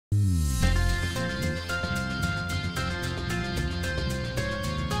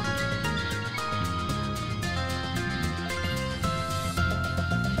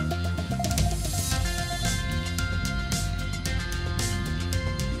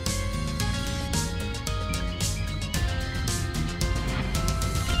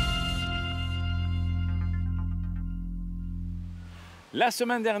La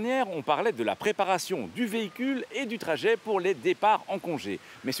semaine dernière, on parlait de la préparation du véhicule et du trajet pour les départs en congé.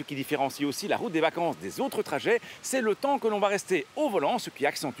 Mais ce qui différencie aussi la route des vacances des autres trajets, c'est le temps que l'on va rester au volant, ce qui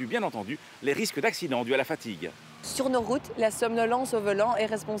accentue bien entendu les risques d'accident dus à la fatigue. Sur nos routes, la somnolence au volant est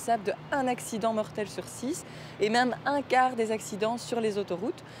responsable d'1 accident mortel sur 6 et même 1/4 des accidents sur les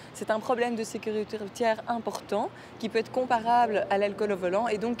autoroutes. C'est un problème de sécurité routière important qui peut être comparable à l'alcool au volant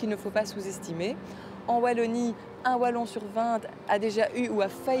et donc qu'il ne faut pas sous-estimer. En Wallonie, 1 Wallon sur 20 a déjà eu ou a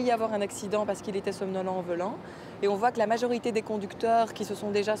failli avoir un accident parce qu'il était somnolent au volant. Et on voit que la majorité des conducteurs qui se sont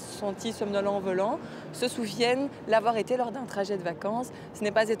déjà sentis somnolents au volant se souviennent l'avoir été lors d'un trajet de vacances. Ce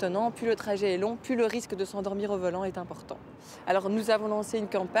n'est pas étonnant, plus le trajet est long, plus le risque de s'endormir au volant est important. Alors nous avons lancé une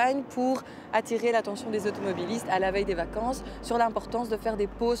campagne pour attirer l'attention des automobilistes à la veille des vacances sur l'importance de faire des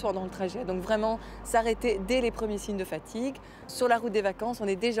pauses pendant le trajet. Donc vraiment s'arrêter dès les premiers signes de fatigue. Sur la route des vacances, on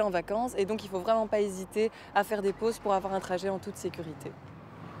est déjà en vacances et donc il ne faut vraiment pas hésiter à faire des pauses pour avoir un trajet en toute sécurité.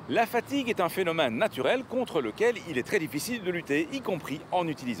 La fatigue est un phénomène naturel contre lequel il est très difficile de lutter, y compris en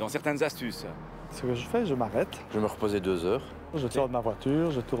utilisant certaines astuces. Ce que je fais, je m'arrête. Je vais me reposer 2 heures. Je sors de ma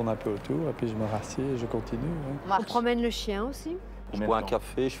voiture, je tourne un peu autour et puis je me rassieds et je continue. On promène le chien aussi. Je bois un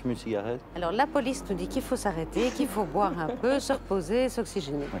café, je fume une cigarette. Alors la police nous dit qu'il faut s'arrêter, qu'il faut boire un peu, se reposer,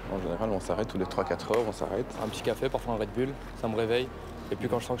 s'oxygéner. En général, on s'arrête tous les 3-4 heures, on s'arrête. Un petit café, parfois un Red Bull, ça me réveille. Et puis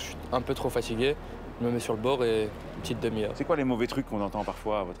quand je sens que je suis un peu trop fatigué, je me mets sur le bord et une petite demi-heure. C'est quoi les mauvais trucs qu'on entend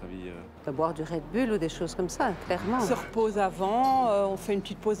parfois, à votre avis De boire du Red Bull ou des choses comme ça, clairement. On se repose avant, on fait une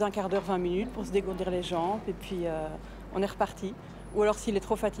petite pause d'1 quart d'heure, 20 minutes pour se dégourdir les jambes et puis on est reparti. Ou alors s'il est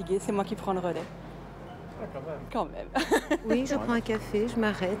trop fatigué, c'est moi qui prends le relais. Quand même. Oui, je prends un café, je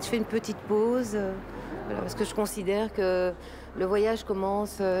m'arrête, je fais une petite pause. Voilà, parce que je considère que le voyage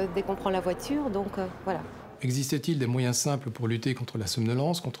commence dès qu'on prend la voiture, donc voilà. Existe-t-il des moyens simples pour lutter contre la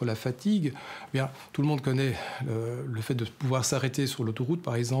somnolence, contre la fatigue? Bien, tout le monde connaît le fait de pouvoir s'arrêter sur l'autoroute,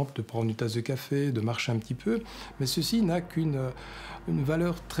 par exemple, de prendre une tasse de café, de marcher un petit peu, mais ceci n'a qu'une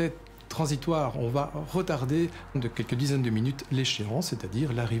valeur très transitoire. On va retarder de quelques dizaines de minutes l'échéance,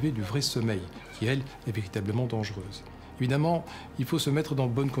 c'est-à-dire l'arrivée du vrai sommeil, qui, elle, est véritablement dangereuse. Évidemment, il faut se mettre dans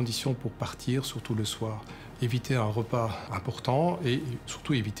de bonnes conditions pour partir, surtout le soir. Éviter un repas important et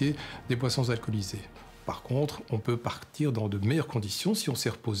surtout éviter des boissons alcoolisées. Par contre, on peut partir dans de meilleures conditions si on s'est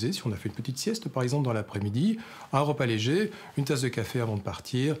reposé, si on a fait une petite sieste par exemple dans l'après-midi, un repas léger, une tasse de café avant de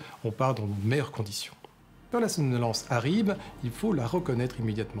partir, on part dans de meilleures conditions. Quand la somnolence arrive, il faut la reconnaître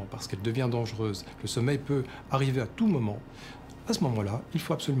immédiatement parce qu'elle devient dangereuse. Le sommeil peut arriver à tout moment. À ce moment-là, il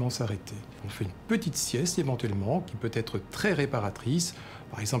faut absolument s'arrêter. On fait une petite sieste éventuellement qui peut être très réparatrice,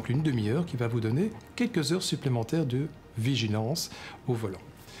 par exemple une demi-heure qui va vous donner quelques heures supplémentaires de vigilance au volant.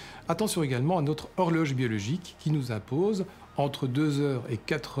 Attention également à notre horloge biologique qui nous impose entre 2h et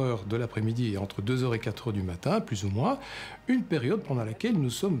 4h de l'après-midi et entre 2h et 4h du matin, plus ou moins, une période pendant laquelle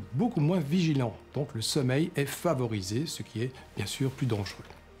nous sommes beaucoup moins vigilants. Donc le sommeil est favorisé, ce qui est bien sûr plus dangereux.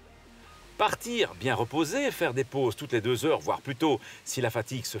 Partir bien reposé, faire des pauses toutes les 2 heures, voire plutôt si la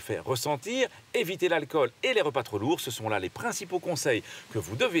fatigue se fait ressentir, éviter l'alcool et les repas trop lourds, ce sont là les principaux conseils que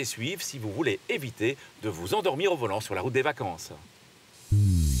vous devez suivre si vous voulez éviter de vous endormir au volant sur la route des vacances.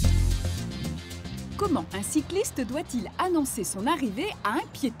 Comment un cycliste doit-il annoncer son arrivée à un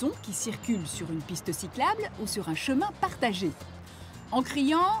piéton qui circule sur une piste cyclable ou sur un chemin partagé? En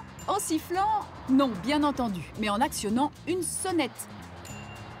criant, en sifflant? Non, bien entendu, mais en actionnant une sonnette.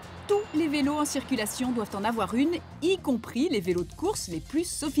 Tous les vélos en circulation doivent en avoir une, y compris les vélos de course les plus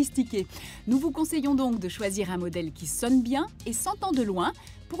sophistiqués. Nous vous conseillons donc de choisir un modèle qui sonne bien et s'entend de loin.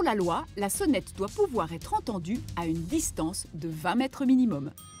 Pour la loi, la sonnette doit pouvoir être entendue à une distance de 20 mètres minimum.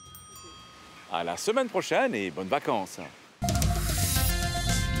 À la semaine prochaine et bonnes vacances!